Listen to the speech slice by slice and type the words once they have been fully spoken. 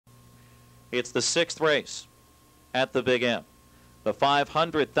It's the 6th race at the Big M. The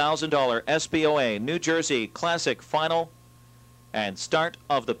 $500,000 SBOA New Jersey Classic Final and start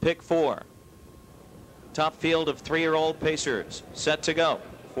of the pick 4. Top field of 3-year-old pacers set to go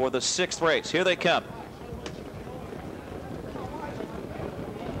for the 6th race. Here they come.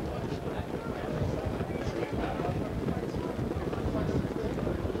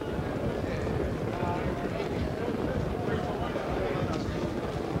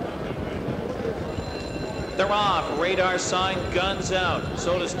 They're off. Radar sign, guns out.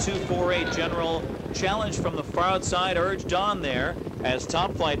 So does 248 General Challenge from the far outside, urged on there as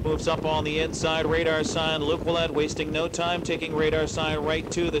Top Flight moves up on the inside. Radar sign, Luke Willett wasting no time, taking Radar sign right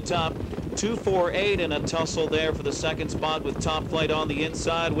to the top. 248 in a tussle there for the 2nd spot with Top Flight on the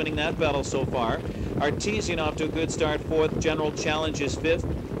inside, winning that battle so far. Artesian off to a good start, 4th. General Challenge is 5th.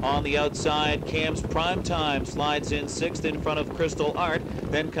 On the outside, Cam's Prime Time slides in 6th in front of Crystal Art.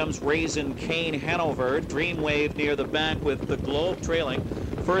 Then comes Raisin Cane Hanover. Dreamwave near the back with the Globe trailing.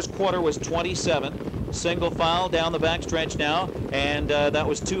 First quarter was 27. Single file down the backstretch now, and that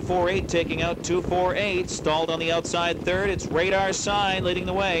was 248 taking out 248. Stalled on the outside 3rd. It's Radar Sign leading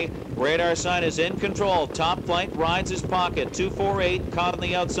the way. Radar Sign is in control. Top Flight rides his pocket. 248 caught on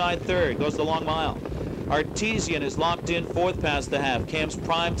the outside 3rd. Goes the long mile. Artesian is locked in 4th past the half. Cam's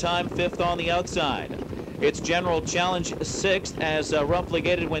Prime Time 5th on the outside. It's General Challenge 6th as roughly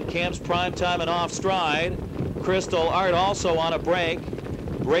gated when Cam's Prime Time and off stride. Crystal Art also on a break.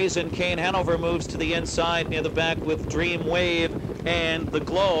 Raisin Cane Hanover moves to the inside near the back with Dream Wave and the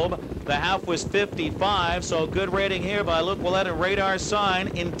Globe. The half was 55, so good rating here by Luke Willett and Radar Sign,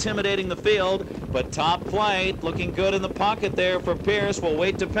 intimidating the field. But Top Flight looking good in the pocket there for Pierce. Will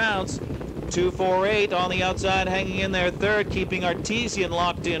wait to pounce. 248 on the outside, hanging in there 3rd, keeping Artesian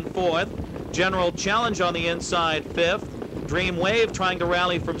locked in 4th. General Challenge on the inside 5th. Dream Wave trying to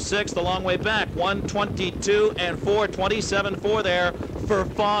rally from 6th, a long way back. 122 and 427-4 there for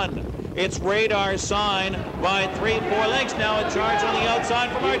fun. It's Radar Sign by 3-4 lengths. Now a charge on the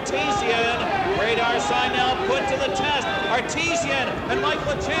outside from Artesian. Radar Sign now put to the test. Artesian and Mike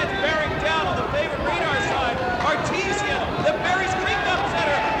Lachance bearing down on the favorite Radar Sign. Artesian, the Berry's Creek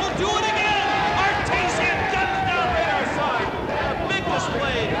upsetter, will do it again. Artesian guns down Radar Sign. A big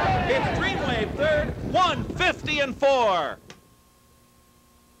display. It's Dreamwave 3rd, 150 and 4.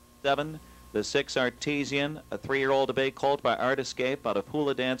 7. The 6 Artesian, a 3-year-old debate colt by Art Escape out of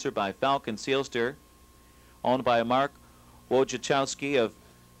Hula Dancer by Falcon Sealster, owned by Mark Wojciechowski of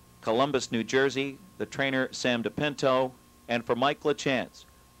Columbus, New Jersey, the trainer Sam DePinto, and for Mike Lachance,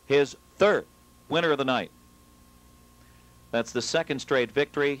 his 3rd winner of the night. That's the 2nd straight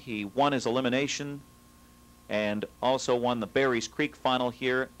victory. He won his elimination and also won the Berries Creek final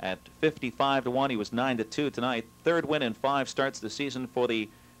here at 55-1. He was 9-2 tonight. 3rd win in 5 starts the season for the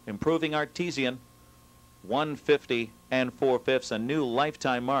improving Artesian. 150 and 4/5, a new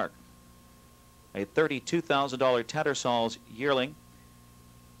lifetime mark. A $32,000 Tattersall's yearling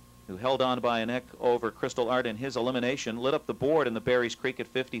who held on by a neck over Crystal Art in his elimination, lit up the board in the Berries Creek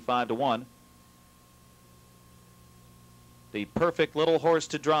at 55-1. The perfect little horse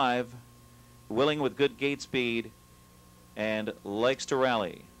to drive, willing with good gate speed, and likes to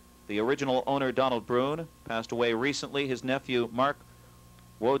rally. The original owner, Donald Brune, passed away recently. His nephew, Mark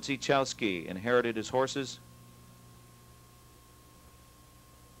Wojciechowski, inherited his horses.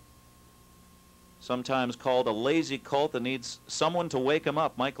 Sometimes called a lazy colt that needs someone to wake him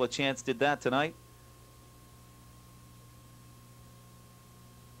up. Mike Lachance did that tonight.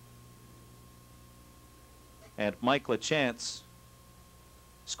 And Mike Lachance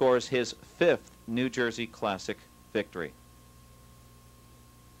scores his 5th New Jersey Classic victory.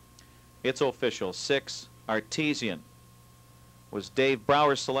 It's official. 6 Artesian was Dave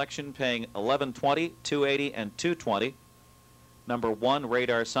Brower's selection, paying $11.20, $2.80, and $2.20. Number 1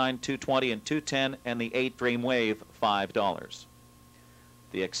 Radar Sign, $2.20 and $2.10, and the 8 Dream Wave, $5.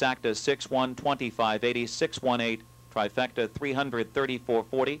 The exacta 6-1, $25.80, 6-1-8, trifecta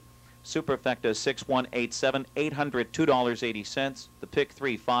 $334.40, superfecta 6-1-8-7, $802.80. The pick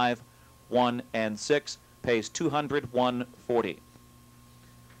 3, 5, 1, and 6 pays $201.40.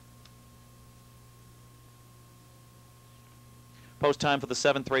 Post time for the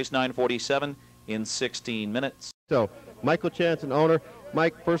 7th race, 9:47 in 16 minutes. So, Michael Chanson, owner.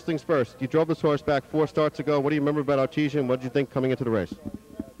 Mike, first things first. You drove this horse back 4 starts ago. What do you remember about Artesian? What did you think coming into the race?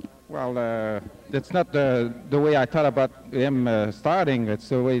 Well, it's not the way I thought about him starting. It's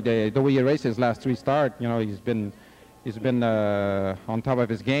the way he raced his last 3 starts. You know, he's been on top of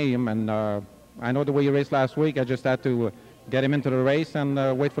his game, and I know the way he raced last week. I just had to get him into the race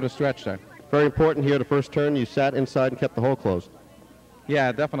and wait for the stretch there. Very important here, the first turn. You sat inside and kept the hole closed.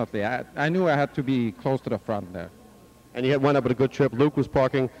 Yeah, definitely. I knew I had to be close to the front there. And you had wound up with a good trip. Luke was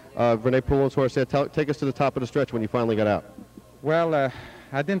parking. Renee Poulin's horse there. Take us to the top of the stretch when you finally got out. Well,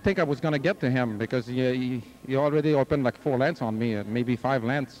 I didn't think I was going to get to him because he already opened like 4 lengths on me, maybe 5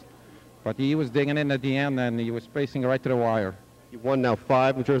 lengths. But he was digging in at the end, and he was pacing right to the wire. You won now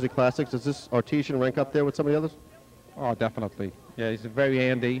 5 New Jersey Classics. Does this Artesian rank up there with some of the others? Oh, definitely. Yeah, he's very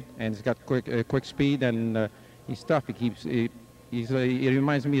handy, and he's got quick speed, and he's tough. He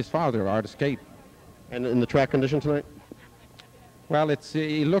reminds me of his father, Artist Kate. And in the track condition tonight? Well,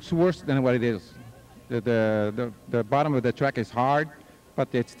 it looks worse than what it is. The bottom of the track is hard,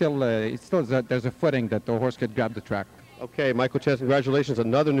 but there's a footing that the horse could grab the track. Okay, Michael Chance, congratulations.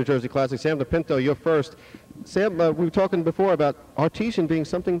 Another New Jersey Classic. Sam DePinto, you're first. Sam, we were talking before about Artesian being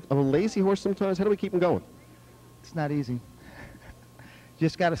something of a lazy horse sometimes. How do we keep him going? It's not easy. You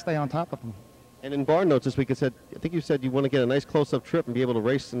just got to stay on top of him. And in Barn Notes this week, I think you said you want to get a nice close-up trip and be able to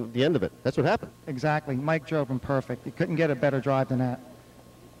race at the end of it. That's what happened. Exactly. Mike drove him perfect. You couldn't get a better drive than that.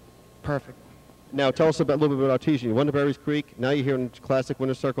 Perfect. Now, tell us a little bit about Artesian. You won the Berries Creek. Now you're here in Classic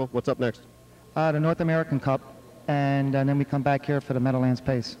Winner's Circle. What's up next? The North American Cup, and then we come back here for the Meadowlands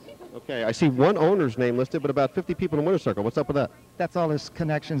Pace. Okay, I see one owner's name listed, but about 50 people in Winner's Circle. What's up with that? That's all his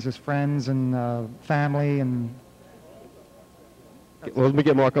connections, his friends and family. And well, let me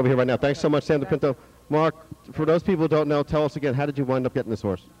get Mark over here right now. Thanks so much, Sam DePinto. Mark, for those people who don't know, tell us again, how did you wind up getting this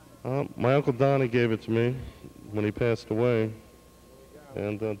horse? My Uncle Donnie gave it to me when he passed away,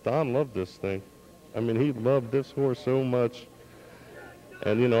 and Don loved this thing. I mean, he loved this horse so much.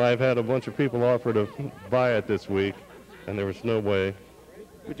 And, you know, I've had a bunch of people offer to buy it this week, and there was no way.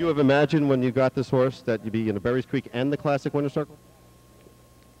 Would you have imagined when you got this horse that you'd be in the Berries Creek and the Classic Winner's Circle?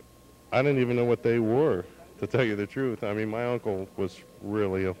 I didn't even know what they were, to tell you the truth. I mean, my uncle was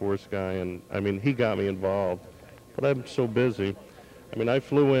really a horse guy, and, I mean, he got me involved. But I'm so busy. I mean, I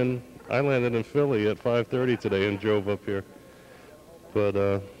landed in Philly at 5:30 today and drove up here.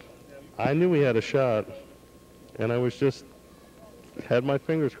 But I knew he had a shot, and I had my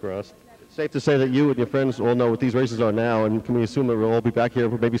fingers crossed. Safe to say that you and your friends all know what these races are now, and can we assume that we'll all be back here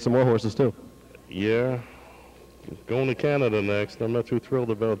for maybe some more horses too? Yeah, going to Canada next. I'm not too thrilled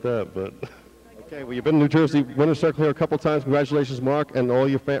about that, but... Okay, well, you've been in New Jersey Winner's Circle here a couple times. Congratulations, Mark, and all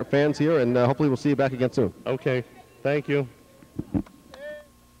your fans here, and hopefully we'll see you back again soon. Okay, thank you.